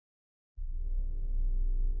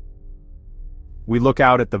We look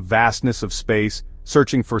out at the vastness of space,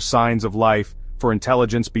 searching for signs of life, for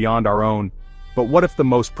intelligence beyond our own. But what if the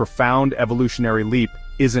most profound evolutionary leap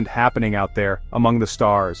isn't happening out there, among the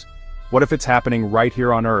stars? What if it's happening right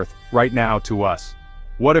here on Earth, right now to us?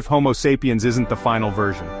 What if Homo sapiens isn't the final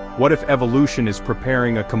version? What if evolution is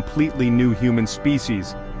preparing a completely new human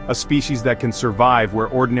species? A species that can survive where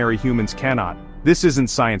ordinary humans cannot? This isn't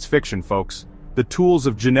science fiction, folks. The tools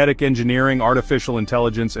of genetic engineering, artificial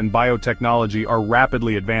intelligence, and biotechnology are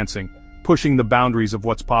rapidly advancing, pushing the boundaries of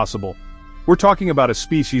what's possible. We're talking about a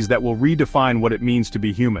species that will redefine what it means to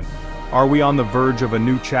be human. Are we on the verge of a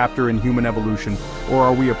new chapter in human evolution, or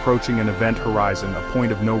are we approaching an event horizon, a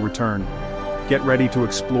point of no return? Get ready to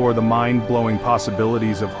explore the mind-blowing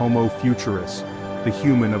possibilities of Homo Futuris, the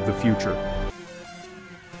human of the future.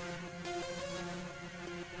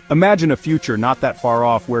 Imagine a future not that far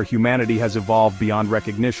off where humanity has evolved beyond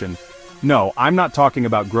recognition. No, I'm not talking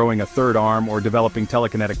about growing a third arm or developing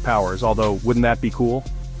telekinetic powers, although wouldn't that be cool?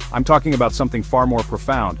 I'm talking about something far more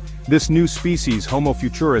profound. This new species, Homo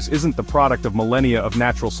Futuris, isn't the product of millennia of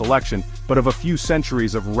natural selection, but of a few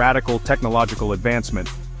centuries of radical technological advancement.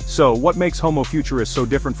 So, what makes Homo Futuris so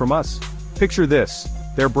different from us? Picture this: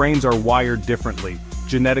 their brains are wired differently,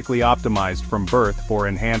 genetically optimized from birth for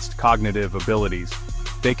enhanced cognitive abilities.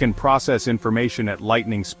 They can process information at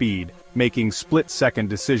lightning speed, making split-second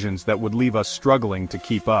decisions that would leave us struggling to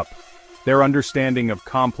keep up. Their understanding of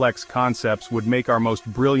complex concepts would make our most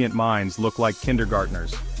brilliant minds look like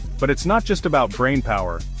kindergartners. But it's not just about brain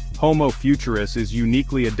power. Homo Futuris is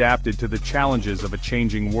uniquely adapted to the challenges of a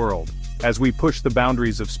changing world. As we push the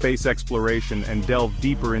boundaries of space exploration and delve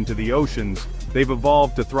deeper into the oceans, they've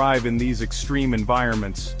evolved to thrive in these extreme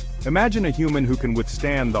environments. Imagine a human who can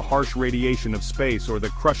withstand the harsh radiation of space or the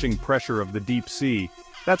crushing pressure of the deep sea.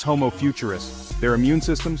 That's Homo Futuris. Their immune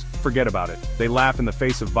systems? Forget about it. They laugh in the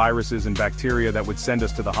face of viruses and bacteria that would send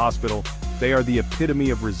us to the hospital. They are the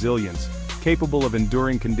epitome of resilience, capable of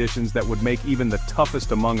enduring conditions that would make even the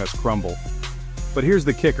toughest among us crumble. But here's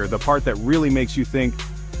the kicker, the part that really makes you think,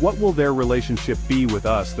 what will their relationship be with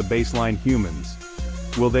us, the baseline humans?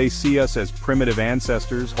 Will they see us as primitive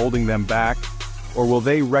ancestors, holding them back? Or will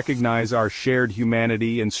they recognize our shared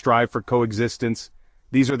humanity and strive for coexistence?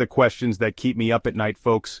 These are the questions that keep me up at night,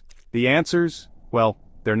 folks. The answers? Well,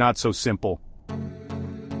 they're not so simple.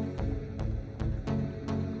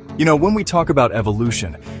 You know, when we talk about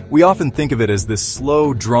evolution, we often think of it as this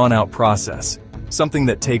slow, drawn-out process, something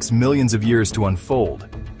that takes millions of years to unfold.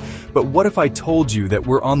 But what if I told you that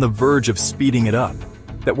we're on the verge of speeding it up?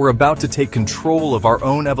 That we're about to take control of our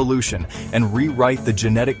own evolution and rewrite the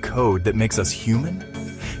genetic code that makes us human?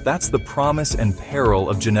 That's the promise and peril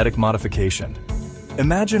of genetic modification.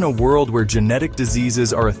 Imagine a world where genetic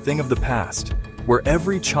diseases are a thing of the past, where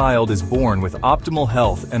every child is born with optimal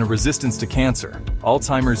health and a resistance to cancer,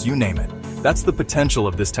 Alzheimer's, you name it. That's the potential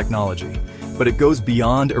of this technology, but it goes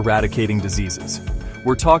beyond eradicating diseases.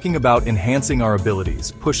 We're talking about enhancing our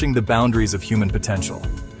abilities, pushing the boundaries of human potential.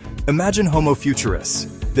 Imagine Homo Futuris,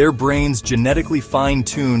 their brains genetically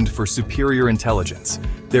fine-tuned for superior intelligence.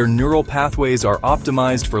 Their neural pathways are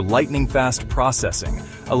optimized for lightning-fast processing,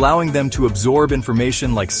 allowing them to absorb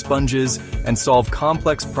information like sponges and solve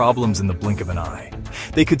complex problems in the blink of an eye.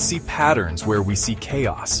 They could see patterns where we see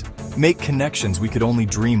chaos, make connections we could only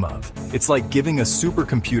dream of. It's like giving a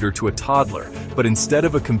supercomputer to a toddler, but instead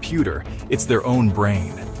of a computer, it's their own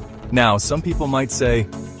brain. Now, some people might say,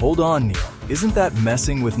 hold on, Neil, isn't that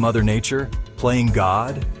messing with Mother Nature? Playing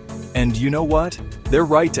God? And you know what? They're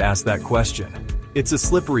right to ask that question. It's a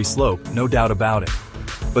slippery slope, no doubt about it.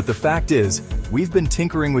 But the fact is, we've been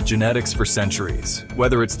tinkering with genetics for centuries,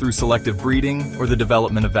 whether it's through selective breeding or the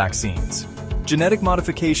development of vaccines. Genetic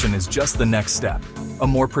modification is just the next step, a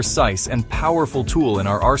more precise and powerful tool in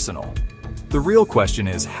our arsenal. The real question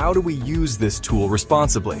is, how do we use this tool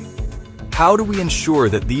responsibly? How do we ensure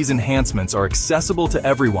that these enhancements are accessible to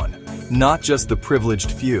everyone, not just the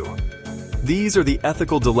privileged few? These are the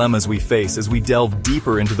ethical dilemmas we face as we delve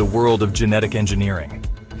deeper into the world of genetic engineering.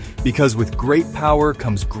 Because with great power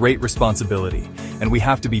comes great responsibility, and we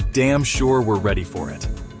have to be damn sure we're ready for it.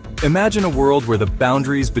 Imagine a world where the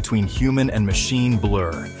boundaries between human and machine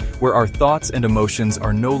blur, where our thoughts and emotions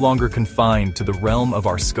are no longer confined to the realm of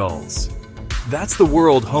our skulls. That's the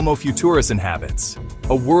world Homo Futuris inhabits.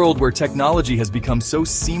 A world where technology has become so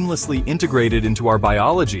seamlessly integrated into our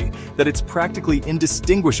biology that it's practically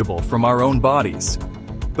indistinguishable from our own bodies.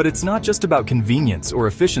 But it's not just about convenience or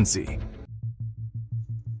efficiency.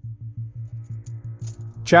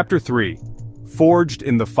 Chapter 3. Forged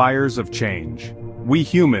in the Fires of Change. We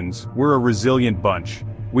humans, we're a resilient bunch.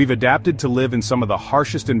 We've adapted to live in some of the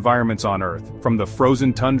harshest environments on Earth, from the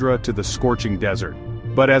frozen tundra to the scorching desert.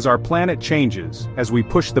 But as our planet changes, as we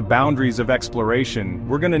push the boundaries of exploration,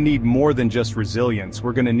 we're gonna need more than just resilience,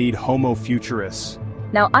 we're gonna need Homo Futuris.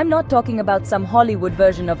 Now, I'm not talking about some Hollywood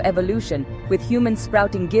version of evolution, with humans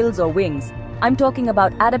sprouting gills or wings. I'm talking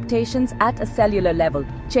about adaptations at a cellular level,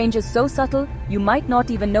 changes so subtle, you might not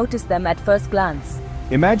even notice them at first glance.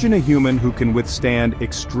 Imagine a human who can withstand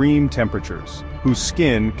extreme temperatures, whose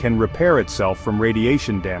skin can repair itself from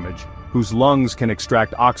radiation damage, whose lungs can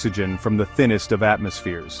extract oxygen from the thinnest of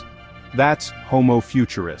atmospheres. That's Homo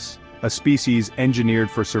Futuris, a species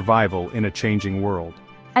engineered for survival in a changing world.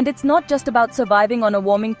 And it's not just about surviving on a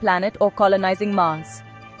warming planet or colonizing Mars.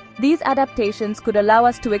 These adaptations could allow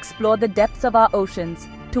us to explore the depths of our oceans,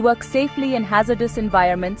 to work safely in hazardous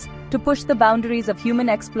environments, to push the boundaries of human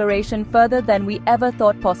exploration further than we ever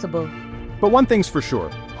thought possible. But one thing's for sure,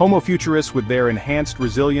 Homo Futuris with their enhanced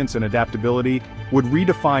resilience and adaptability would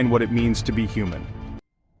redefine what it means to be human.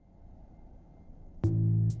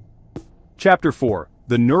 Chapter 4.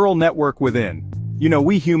 The Neural Network Within. You know,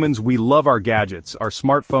 we humans, we love our gadgets, our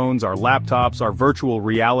smartphones, our laptops, our virtual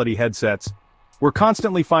reality headsets. We're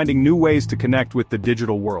constantly finding new ways to connect with the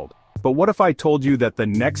digital world. But what if I told you that the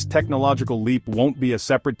next technological leap won't be a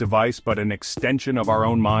separate device but an extension of our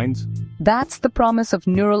own minds? That's the promise of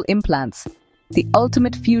neural implants, the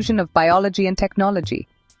ultimate fusion of biology and technology.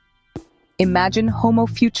 Imagine Homo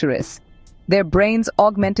Futuris, their brains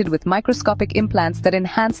augmented with microscopic implants that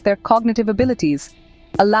enhance their cognitive abilities,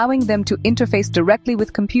 allowing them to interface directly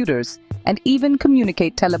with computers and even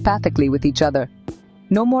communicate telepathically with each other.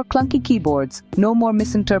 No more clunky keyboards, no more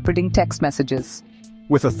misinterpreting text messages.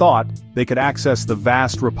 With a thought, they could access the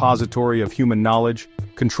vast repository of human knowledge,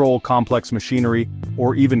 control complex machinery,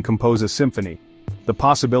 or even compose a symphony. The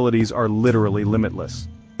possibilities are literally limitless.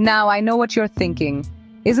 Now I know what you're thinking.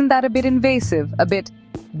 Isn't that a bit invasive, a bit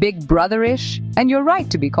Big Brother-ish? And you're right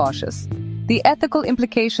to be cautious. The ethical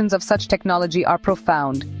implications of such technology are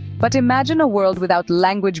profound. But imagine a world without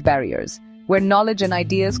language barriers, where knowledge and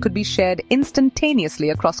ideas could be shared instantaneously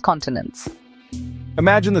across continents.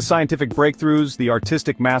 Imagine the scientific breakthroughs, the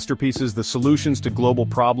artistic masterpieces, the solutions to global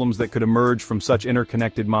problems that could emerge from such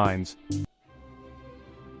interconnected minds.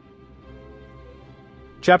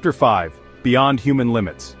 Chapter 5. Beyond Human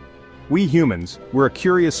Limits. We humans, we're a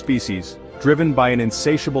curious species, driven by an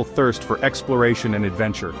insatiable thirst for exploration and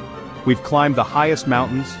adventure. We've climbed the highest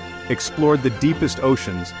mountains, explored the deepest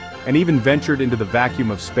oceans, and even ventured into the vacuum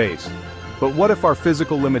of space. But what if our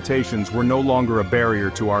physical limitations were no longer a barrier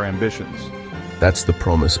to our ambitions? That's the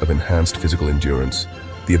promise of enhanced physical endurance,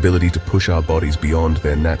 the ability to push our bodies beyond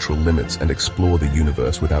their natural limits and explore the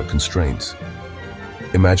universe without constraints.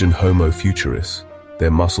 Imagine Homo Futuris, their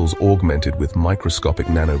muscles augmented with microscopic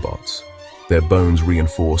nanobots, their bones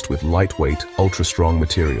reinforced with lightweight, ultra-strong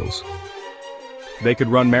materials. They could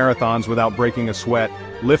run marathons without breaking a sweat,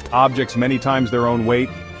 lift objects many times their own weight,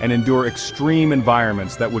 and endure extreme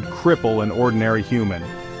environments that would cripple an ordinary human.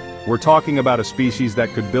 We're talking about a species that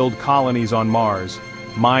could build colonies on Mars,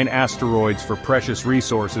 mine asteroids for precious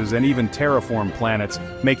resources, and even terraform planets,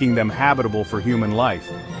 making them habitable for human life.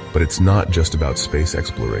 But it's not just about space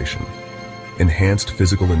exploration. Enhanced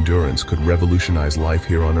physical endurance could revolutionize life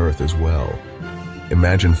here on Earth as well.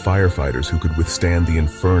 Imagine firefighters who could withstand the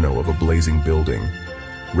inferno of a blazing building,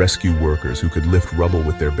 rescue workers who could lift rubble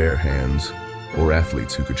with their bare hands, or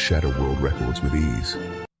athletes who could shatter world records with ease.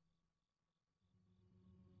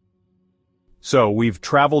 So, we've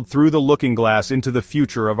traveled through the looking glass into the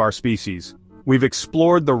future of our species. We've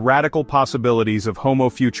explored the radical possibilities of Homo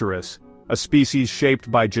Futuris, a species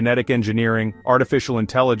shaped by genetic engineering, artificial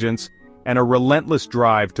intelligence, and a relentless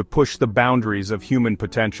drive to push the boundaries of human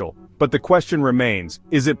potential. But the question remains,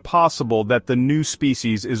 is it possible that the new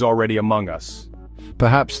species is already among us?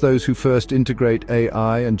 Perhaps those who first integrate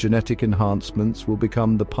AI and genetic enhancements will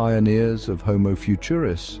become the pioneers of Homo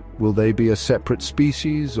Futuris. Will they be a separate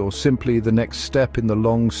species or simply the next step in the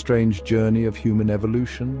long, strange journey of human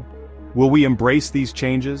evolution? Will we embrace these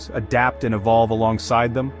changes, adapt and evolve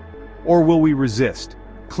alongside them? Or will we resist,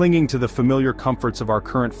 clinging to the familiar comforts of our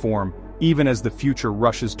current form, even as the future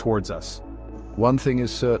rushes towards us? One thing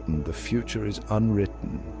is certain, the future is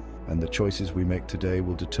unwritten, and the choices we make today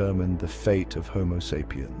will determine the fate of Homo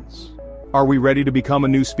sapiens. Are we ready to become a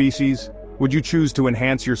new species? Would you choose to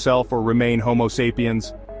enhance yourself or remain Homo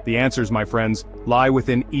sapiens? The answers, my friends, lie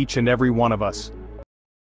within each and every one of us.